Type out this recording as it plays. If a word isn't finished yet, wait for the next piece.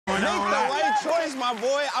choice, my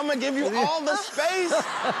boy. I'm gonna give you all the space.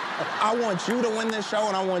 I want you to win this show,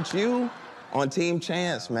 and I want you on Team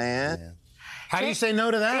Chance, man. Yeah. How do you say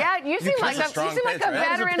no to that? Yeah, you seem like a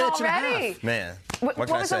veteran already. Man. What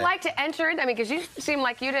was it like to enter it? I mean, because you seem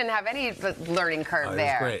like you didn't have any learning curve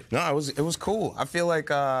there. It was great. No, it was cool. I feel like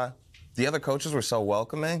the other coaches were so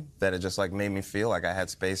welcoming that it just like made me feel like I had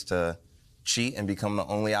space to cheat and become the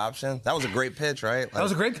only option. That was a great pitch, right? Like, that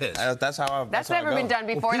was a great pitch. That's how That's never been done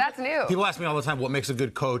before. That's new. People ask me all the time what makes a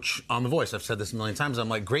good coach on The Voice. I've said this a million times. I'm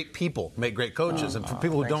like, great people make great coaches. And for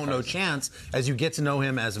people who don't know Chance, as you get to know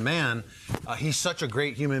him as a man, he's such a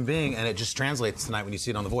great human being, and it just translates tonight when you see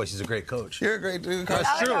it on The Voice. He's a great coach. You're a great dude.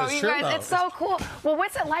 It's true. No, it's you true. guys, it's so cool. Well,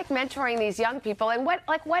 what's it like mentoring these young people? And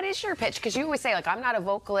what is your pitch? Because you always say, like, I'm not a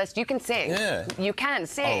vocalist. You can sing. Yeah. You can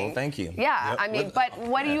sing. Oh, thank you. Yeah. Yep. I mean, but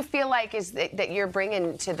what do you feel like is that you're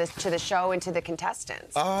bringing to the show and to the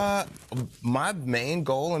contestants? My main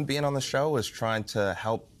goal in being on the show is trying to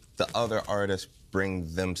help the other artists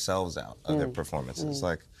bring themselves out of their performances.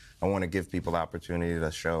 Like, I want to give people the opportunity to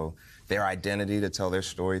show their identity, to tell their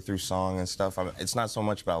story through song and stuff. It's not so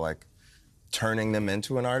much about like turning them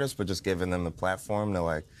into an artist, but just giving them the platform to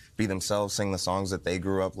like be themselves, sing the songs that they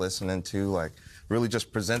grew up listening to, like really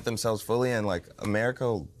just present themselves fully, and like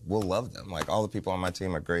America will love them. Like, all the people on my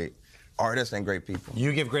team are great artists and great people.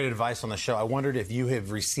 You give great advice on the show. I wondered if you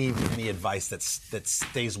have received any advice that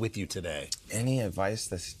stays with you today. Any advice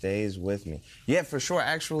that stays with me? Yeah, for sure.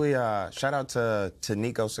 Actually, shout out to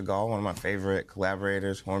Nico Segal, one of my favorite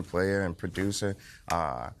collaborators, horn player and producer.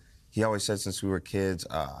 He always said since we were kids,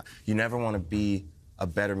 you never want to be a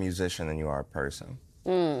better musician than you are a person.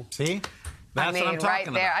 See? That's what I'm talking right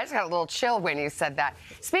there. about. I just got a little chill when you said that.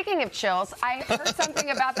 Speaking of chills, I heard something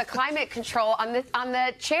about the climate control on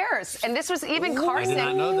the chairs, and this was even Carson,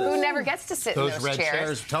 who never gets to sit in those red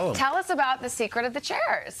chairs. Tell us about the secret of the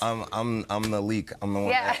chairs. I'm the leak. I'm the one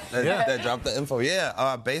Yeah. that dropped the info.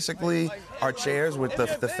 Yeah, basically our chairs with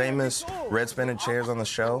the famous red spinning chairs on the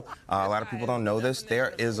show. A lot of people don't know this.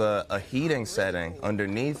 There is a heating setting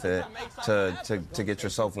underneath it to get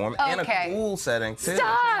yourself warm, and a cool setting too.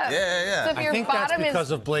 Stop. Yeah. So I think that's because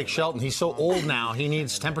of Blake Shelton. He's so old now, he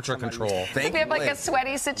needs temperature control. If you have like a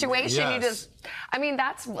sweaty situation, you just, I mean,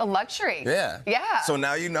 that's a luxury. Yeah. So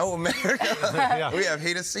now you know, America. We have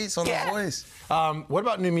heated seats on The Voice. What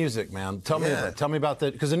about new music, man? Tell me about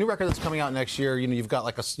that, because the new record that's coming out next year, you know, you've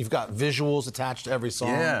got visuals attached to every song.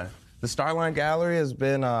 Yeah. The Starline Gallery has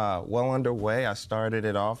been well underway. I started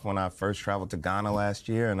it off when I first traveled to Ghana last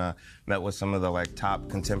year, and met with some of the like top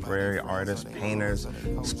contemporary artists, painters,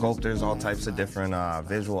 sculptors, all types of different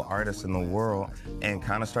visual artists in the world, and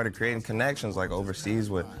kind of started creating connections like overseas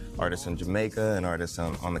with artists in Jamaica and artists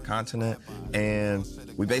on the continent. And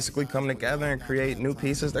we basically come together and create new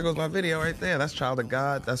pieces. There goes my video right there. That's Child of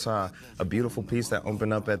God. That's a beautiful piece that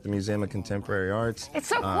opened up at the Museum of Contemporary Arts. It's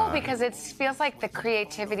so cool because it feels like the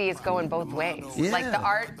creativity is going both ways. Yeah. Like the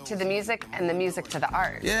art to the music and the music to the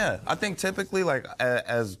art. Yeah, I think typically like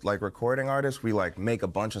as like recording artists, we like make a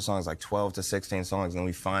bunch of songs, like 12 to 16 songs, and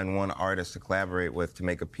we find one artist to collaborate with to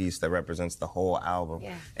make a piece that represents the whole album.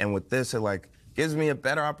 Yeah. And with this, it like gives me a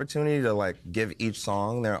better opportunity to like give each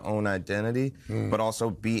song their own identity, but also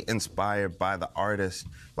be inspired by the artist,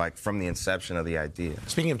 like from the inception of the idea.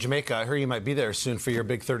 Speaking of Jamaica, I hear you might be there soon for your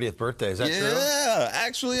big 30th birthday. Is that true? Yeah,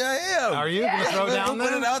 actually I am. Are you gonna throw down there?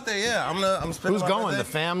 Put it out there, yeah. I'm spending Who's going? The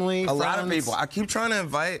family? A lot of friends? people. I keep trying to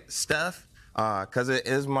invite Steph. Because it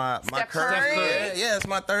is my current, yeah, it's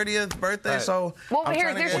my 30th birthday, so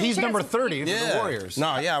he's number 30 for the Warriors.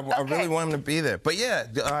 No, yeah, I really want him to be there. But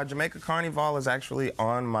yeah, Jamaica Carnival is actually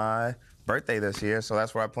on my birthday this year, so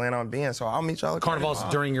that's where I plan on being. So I'll meet y'all at Carnival's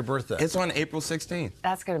during your birthday. It's on April 16th.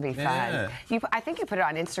 That's going to be fun. Yeah. I think you put it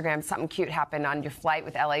on Instagram. Something cute happened on your flight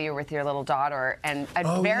with LA. You were with your little daughter, and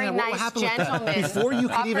a very nice gentleman. Before you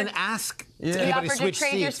could even ask. He offered to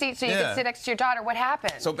trade your seat so you could sit next to your daughter. What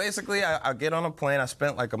happened? So basically, I get on a plane. I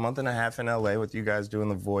spent like a month and a half in LA with you guys doing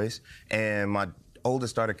The Voice, and my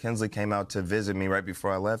oldest daughter Kinsley came out to visit me right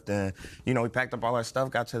before I left, and you know, we packed up all our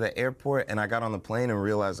stuff, got to the airport, and I got on the plane and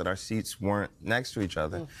realized that our seats weren't next to each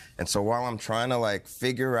other. And so while I'm trying to like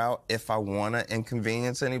figure out if I want to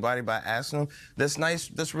inconvenience anybody by asking them,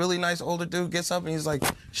 this really nice older dude gets up and he's like,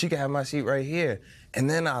 she can have my seat right here. And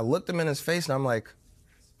then I looked him in his face and I'm like,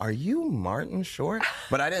 are you Martin Short?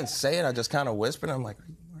 But I didn't say it, I just kind of whispered. I'm like, are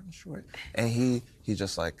you Martin Short? And he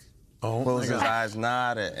just like closed his eyes,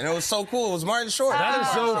 nodded, and it was so cool. It was Martin Short. That is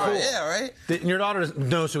so cool. Yeah, right? And your daughter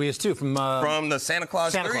knows who he is too from the Santa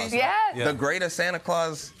Claus 3. Yes. The greatest Santa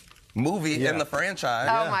Claus movie in the franchise.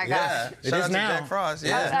 Oh my gosh. Yeah. It Shout is out to now. Jack Frost. It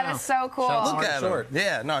Yeah. is That is so cool. Shout out to Look at Short. him.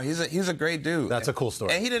 Yeah, no, he's a great dude. That's a cool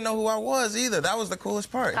story. And he didn't know who I was either. That was the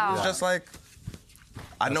coolest part. He was just like,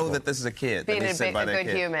 I know that this is a kid. Being Let me sit by a that good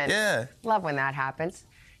kid. human. Yeah. Love when that happens.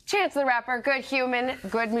 Chance the Rapper, good human,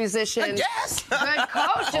 good musician. Yes. Good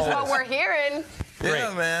coach is what we're hearing.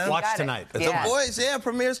 Yeah, man. Watch Got it. tonight. It's Yeah. The Boys,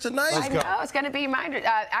 premieres tonight. I know, it's going to be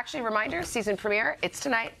reminder, season premiere. It's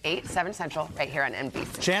tonight, 8, 7 Central, right here on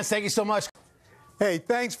NBC. Chance, thank you so much. Hey,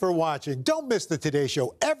 thanks for watching. Don't miss the Today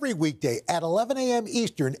Show every weekday at 11 a.m.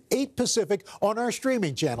 Eastern, 8 Pacific on our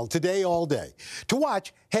streaming channel, Today All Day. To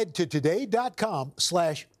watch, head to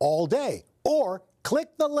today.com/allday or click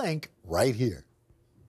the link right here.